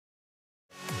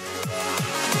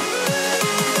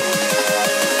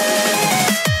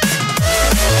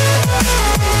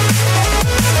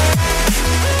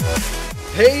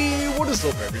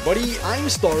everybody, I'm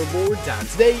StarLord, and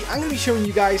today I'm going to be showing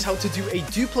you guys how to do a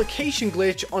duplication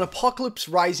glitch on Apocalypse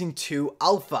Rising 2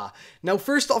 Alpha. Now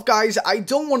first off guys, I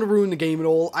don't want to ruin the game at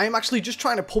all. I am actually just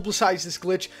trying to publicize this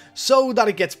glitch so that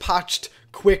it gets patched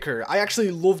quicker. I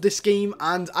actually love this game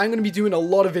and I'm going to be doing a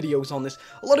lot of videos on this.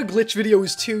 A lot of glitch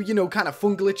videos too, you know, kind of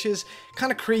fun glitches,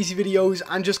 kind of crazy videos,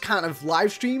 and just kind of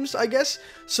live streams, I guess.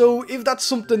 So if that's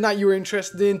something that you're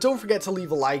interested in, don't forget to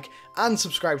leave a like and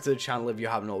subscribe to the channel if you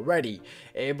haven't already.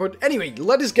 But anyway,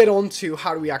 let us get on to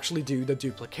how do we actually do the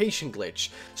duplication glitch.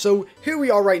 So here we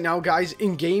are right now guys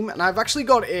in game, and I've actually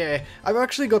got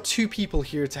two people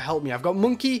here to help me. I've got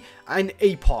Monkey and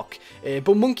Apoc,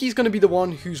 but Monkey's going to be the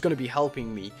one who's going to be helping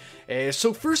me.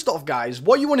 So first off guys,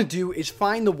 what you want to do is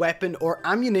find the weapon or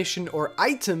ammunition or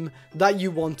item that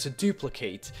you want to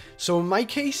duplicate. So in my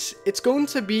case, it's going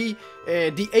to be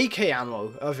the AK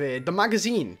ammo of the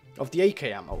magazine of the AK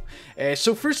ammo.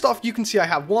 So first off, you can see I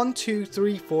have 1, 2,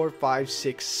 3, 4, 5,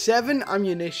 6, 7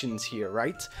 ammunitions here,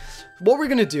 right? What we're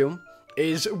going to do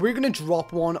is we're going to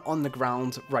drop one on the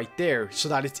ground right there so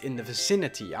that it's in the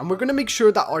vicinity, and we're going to make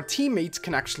sure that our teammates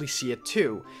can actually see it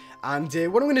too. And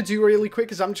what I'm going to do really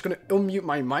quick is I'm just going to unmute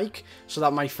my mic so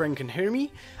that my friend can hear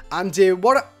me. And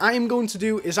what I'm going to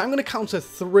do is I'm going to count to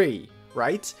 3,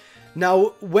 right?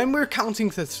 Now, when we're counting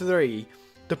to 3,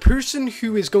 the person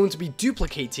who is going to be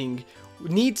duplicating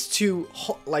needs to,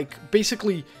 like,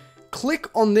 basically click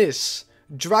on this,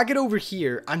 drag it over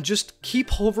here, and just keep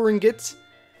hovering it.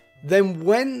 Then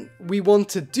when we want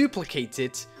to duplicate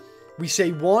it, we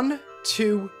say 1,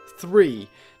 2, 3.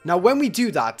 Now, when we do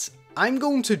that, I'm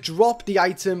going to drop the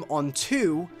item on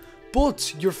 2,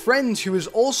 but your friend who is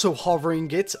also hovering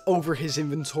it over his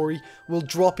inventory will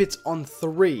drop it on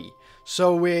 3.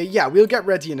 So, yeah, we'll get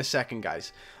ready in a second,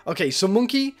 guys. Okay, so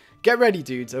Monkey, get ready,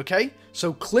 dudes, okay?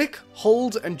 So click,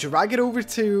 hold, and drag it over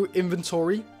to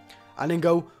inventory, and then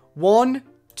go 1,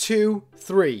 2,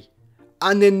 3.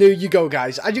 And then there you go,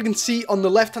 guys. As you can see on the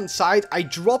left hand side, I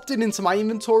dropped it into my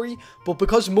inventory, but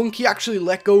because Monkey actually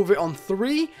let go of it on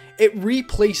 3, it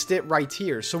replaced it right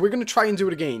here. So we're going to try and do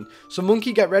it again. So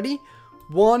Monkey, get ready.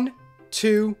 1,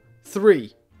 2,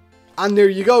 3. And there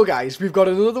you go, guys. We've got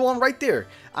another one right there.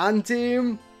 And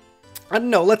I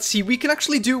don't know, let's see. We can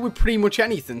actually do it with pretty much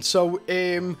anything. So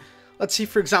let's see,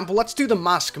 for example, let's do the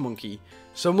mask, Monkey.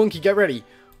 So Monkey, get ready.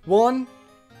 1,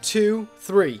 2,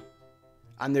 3.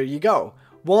 And there you go.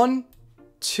 1,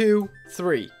 2,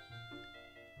 3.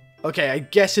 Okay, I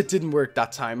guess it didn't work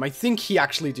that time. I think he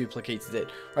actually duplicated it.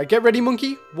 Right, get ready,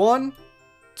 Monkey. 1,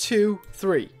 2,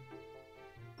 3.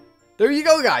 There you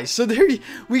go, guys. So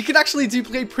we can actually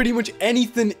duplicate pretty much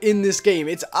anything in this game.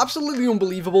 It's absolutely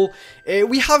unbelievable.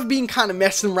 We have been kind of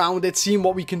messing around with it, seeing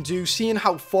what we can do, seeing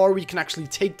how far we can actually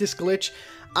take this glitch.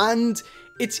 And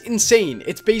it's insane.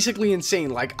 It's basically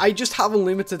insane. Like, I just have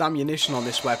unlimited ammunition on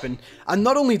this weapon. And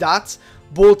not only that,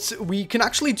 but we can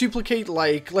actually duplicate,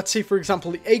 like, let's say, for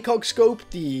example, the ACOG scope,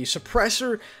 the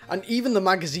suppressor, and even the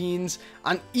magazines,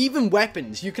 and even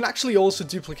weapons. You can actually also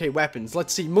duplicate weapons.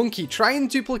 Let's see, Monkey, try and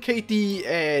duplicate the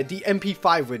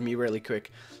MP5 with me really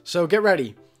quick. So, get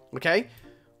ready, okay?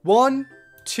 1,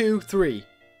 2, 3.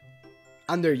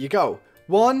 And there you go.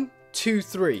 1, 2,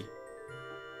 3.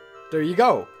 There you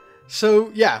go.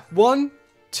 So, yeah, 1,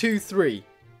 2, 3.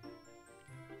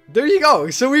 There you go.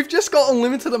 So we've just got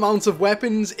unlimited amounts of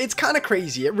weapons. It's kind of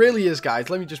crazy. It really is, guys.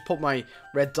 Let me just put my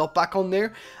red dot back on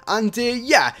there. And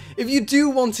yeah, if you do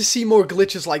want to see more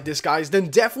glitches like this, guys, then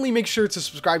definitely make sure to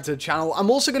subscribe to the channel. I'm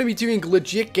also going to be doing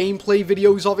legit gameplay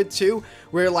videos of it too,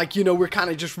 where, like, you know, we're kind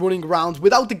of just running around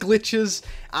without the glitches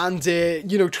and,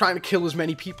 you know, trying to kill as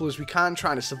many people as we can,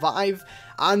 trying to survive.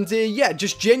 And yeah,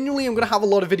 just genuinely, I'm going to have a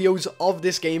lot of videos of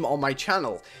this game on my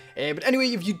channel. But anyway,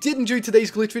 if you did enjoy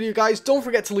today's glitch video, guys, don't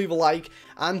forget to leave a like.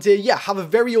 And yeah, have a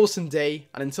very awesome day.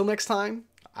 And until next time,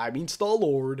 I've been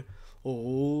StarLord.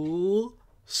 Oh,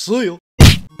 see ya.